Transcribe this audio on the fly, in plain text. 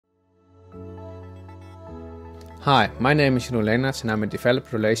Hi, my name is Jeroen and I'm a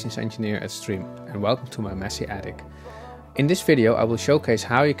Developer Relations Engineer at Stream, and welcome to my messy attic. In this video I will showcase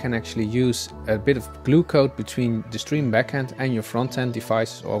how you can actually use a bit of glue code between the Stream backend and your front-end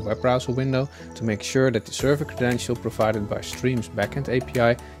devices or web browser window to make sure that the server credential provided by Stream's backend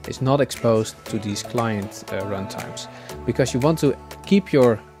API is not exposed to these client runtimes. Because you want to keep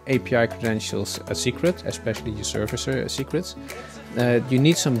your API credentials a secret, especially your server secrets. You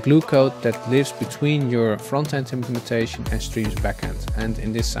need some glue code that lives between your front-end implementation and Stream's backend. And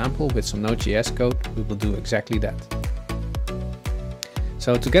in this sample with some NodeJS code, we will do exactly that.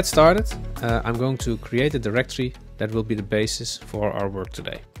 So to get started, I'm going to create a directory that will be the basis for our work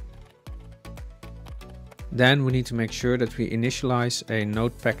today. Then we need to make sure that we initialize a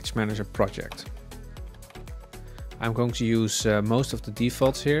Node Package Manager project. I'm going to use most of the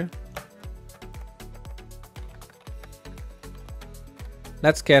defaults here.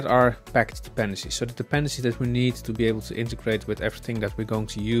 Let's get our package dependencies. So the dependencies that we need to be able to integrate with everything that we're going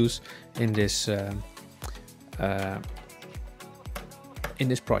to use in this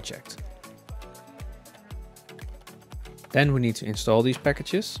project. Then we need to install these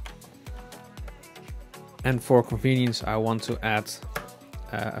packages. And for convenience, I want to add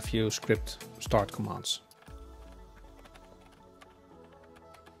a few script start commands.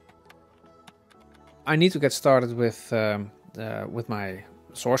 I need to get started with my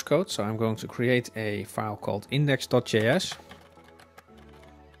source code, so I'm going to create a file called index.js,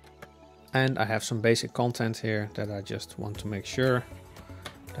 and I have some basic content here that I just want to make sure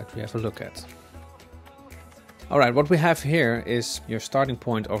that we have a look at. Alright, what we have here is your starting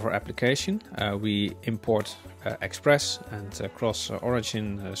point of our application. We import Express and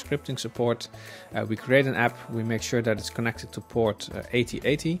cross-origin scripting support. We create an app, we make sure that it's connected to port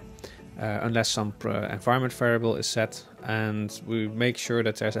 8080. Unless some environment variable is set, and we make sure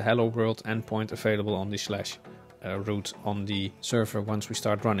that there's a hello world endpoint available on the / root on the server once we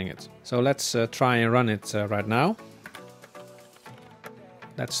start running it. So let's try and run it right now.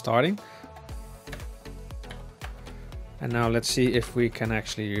 That's starting. And now let's see if we can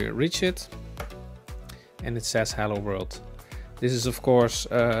actually reach it. And it says hello world. This is of course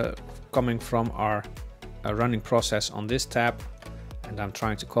coming from our running process on this tab. And I'm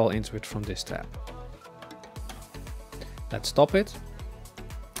trying to call into it from this tab. Let's stop it.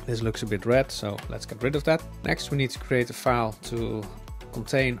 This looks a bit red, so let's get rid of that. Next, we need to create a file to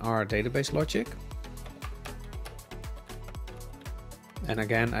contain our database logic. And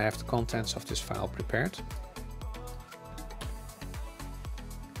again, I have the contents of this file prepared.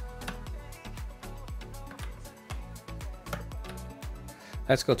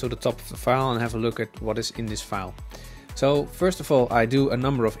 Let's go to the top of the file and have a look at what is in this file. So first of all, I do a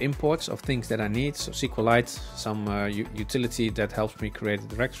number of imports of things that I need. So SQLite, some utility that helps me create a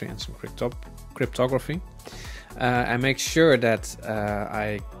directory, and some cryptography. I make sure that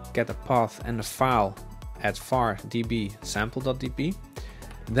I get a path and a file at var db sample.db.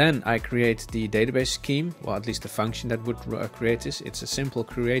 Then I create the database scheme, well at least the function that would create this. It's a simple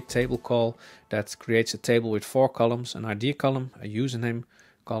create table call that creates a table with 4 columns, an ID column, a username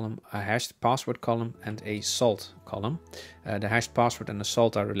column, a hashed password column, and a salt column. The hashed password and the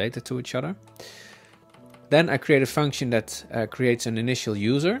salt are related to each other. Then I create a function that creates an initial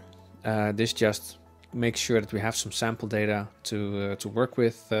user. This just makes sure that we have some sample data to work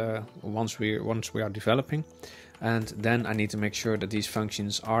with once we are developing. And then I need to make sure that these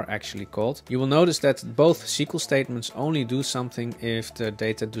functions are actually called. You will notice that both SQL statements only do something if the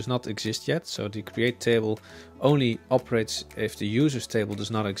data does not exist yet. So the create table only operates if the users table does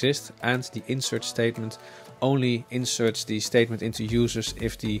not exist, and the insert statement only inserts the statement into users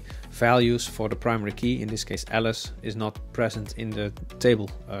if the values for the primary key, in this case Alice, is not present in the table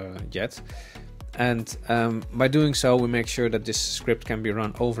yet. And by doing so, we make sure that this script can be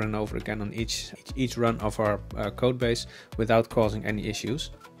run over and over again on each run of our code base without causing any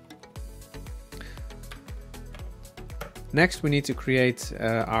issues. Next, we need to create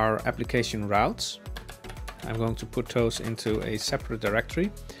our application routes. I'm going to put those into a separate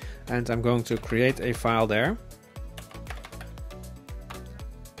directory, and I'm going to create a file there.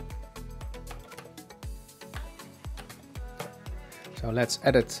 So let's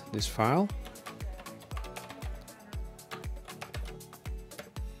edit this file.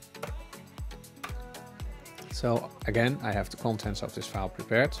 So again, I have the contents of this file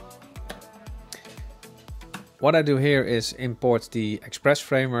prepared. What I do here is import the Express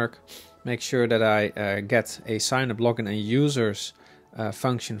framework, make sure that I get a sign up login and users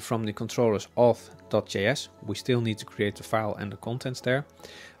function from the controller's auth.js. We still need to create the file and the contents there.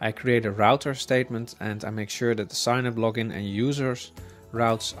 I create a router statement and I make sure that the sign up login and users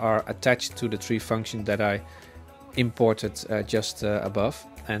routes are attached to the 3 functions that I imported just above,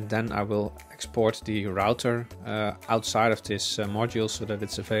 and then I will export the router outside of this module so that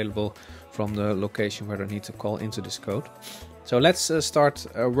it's available from the location where I need to call into this code. So let's start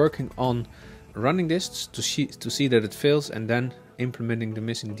working on running this to see that it fails, and then implementing the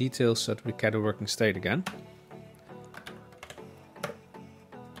missing details so that we get a working state again.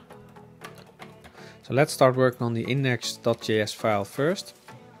 So let's start working on the index.js file first.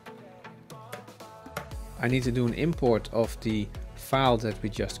 I need to do an import of the file that we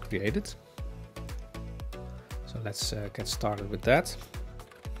just created. So let's get started with that.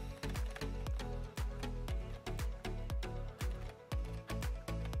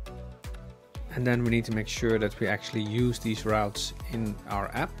 And then we need to make sure that we actually use these routes in our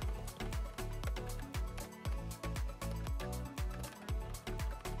app.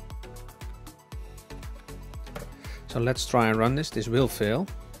 So let's try and run this. This will fail.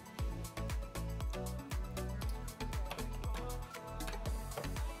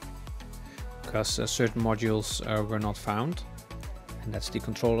 Because certain modules were not found. And that's the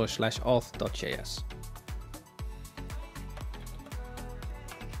controller/auth.js.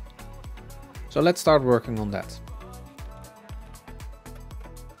 So let's start working on that.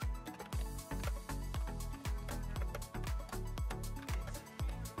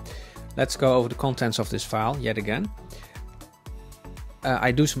 Let's go over the contents of this file yet again.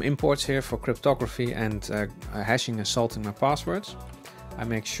 I do some imports here for cryptography and hashing and salting my passwords. I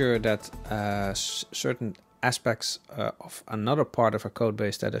make sure that certain aspects of another part of a code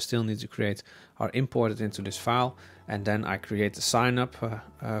base that I still need to create are imported into this file, and then I create the sign up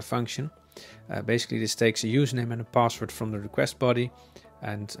function. Basically this takes a username and a password from the request body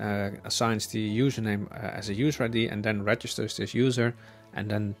and assigns the username as a user ID, and then registers this user and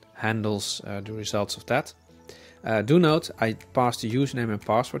then handles the results of that. Do note I passed the username and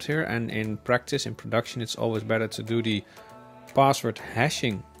password here, and in practice, in production, it's always better to do the password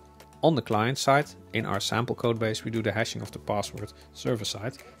hashing on the client side. In our sample code base we do the hashing of the password server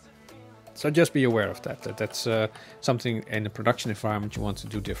side. So just be aware of that. That's something in the production environment you want to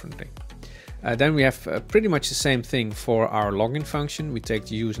do differently. Then we have pretty much the same thing for our login function. We take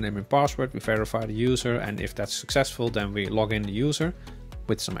the username and password, we verify the user, and if that's successful then we log in the user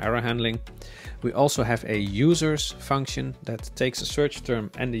with some error handling. We also have a users function that takes a search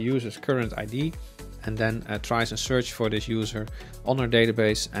term and the user's current ID and then tries a search for this user on our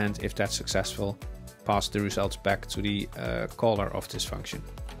database, and if that's successful, pass the results back to the caller of this function.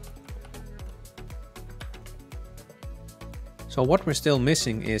 So what we're still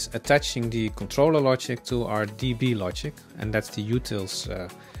missing is attaching the controller logic to our DB logic, and that's the utils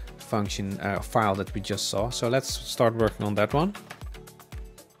function file that we just saw. So let's start working on that one.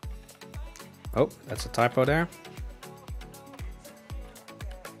 Oh, that's a typo there.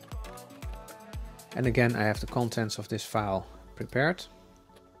 And again, I have the contents of this file prepared.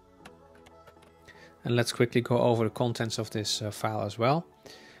 And let's quickly go over the contents of this file as well.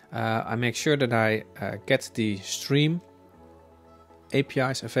 I make sure that I get the stream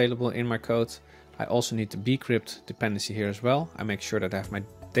APIs available in my code. I also need the bcrypt dependency here as well. I make sure that I have my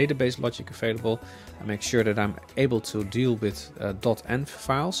database logic available. I make sure that I'm able to deal with .env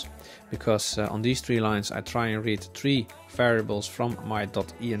files, because on these 3 lines I try and read 3 variables from my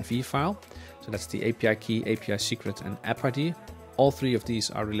 .env file. So that's the API key, API secret and app ID. All 3 of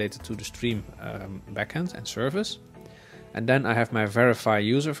these are related to the stream backend and service. And then I have my verify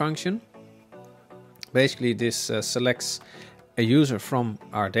user function. Basically this selects a user from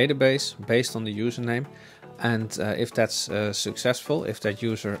our database based on the username, and if that's successful, if that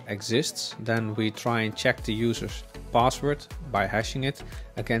user exists, then we try and check the user's password by hashing it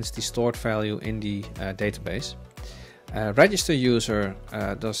against the stored value in the database. Register user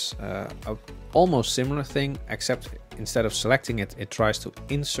does a almost similar thing, except instead of selecting it, it tries to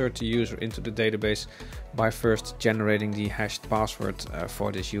insert the user into the database by first generating the hashed password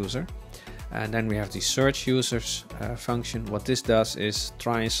for this user. And then we have the search users function. What this does is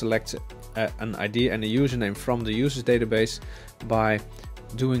try and select an ID and a username from the user's database by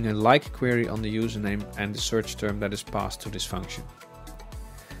doing a like query on the username and the search term that is passed to this function.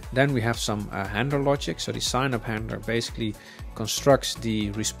 Then we have some handler logic. So the signup handler basically constructs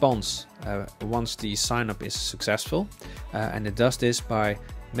the response once the signup is successful, and it does this by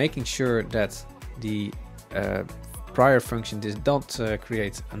making sure that the prior function did not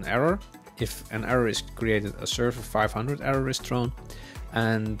create an error. If an error is created, a server 500 error is thrown,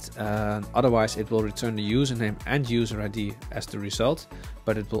 and otherwise it will return the username and user ID as the result,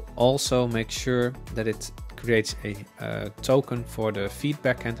 but it will also make sure that it creates a token for the feed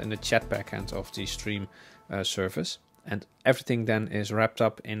backend and the chat backend of the stream service. And everything then is wrapped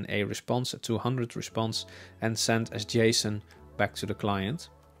up in a response, a 200 response, and sent as JSON back to the client.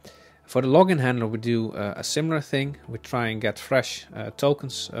 For the login handler, we do a similar thing. We try and get fresh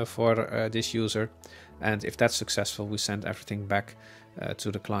tokens for this user, and if that's successful, we send everything back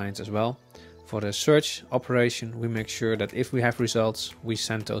to the client as well. For the search operation, we make sure that if we have results, we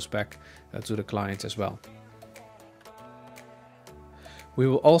send those back to the client as well. We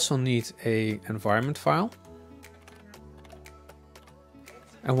will also need an environment file.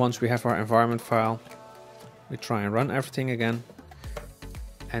 And once we have our environment file, we try and run everything again,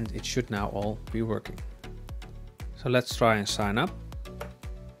 and it should now all be working. So let's try and sign up.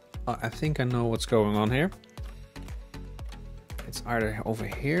 I think I know what's going on here. It's either over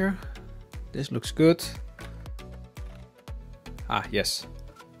here. This looks good. Ah, yes.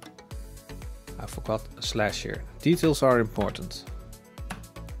 I forgot a slash here. Details are important.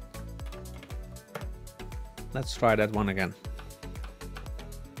 Let's try that one again.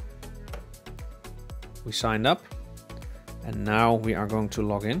 We signed up, and now we are going to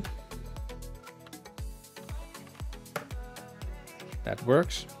log in. That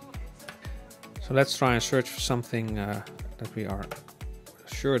works. So let's try and search for something that we are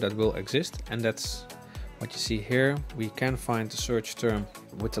sure that will exist, and that's what you see here. We can find the search term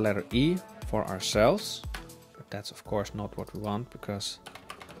with the letter E for ourselves, but that's of course not what we want, because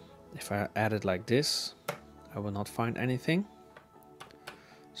if I add it like this, I will not find anything.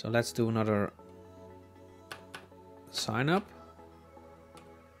 So let's do another sign up.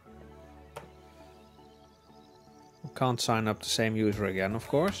 We can't sign up the same user again, of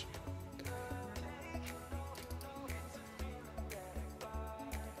course.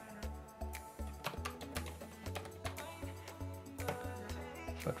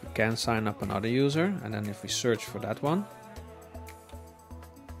 But we can sign up another user, and then if we search for that one,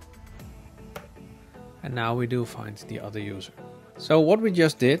 and now we do find the other user. So what we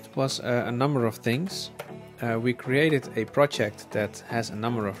just did was a number of things. We created a project that has a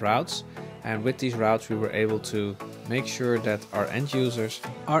number of routes, and with these routes we were able to make sure that our end users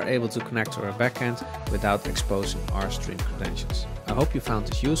are able to connect to our backend without exposing our stream credentials. I hope you found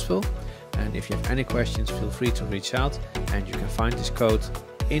this useful, and if you have any questions, feel free to reach out, and you can find this code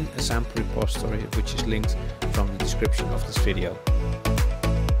in a sample repository which is linked from the description of this video.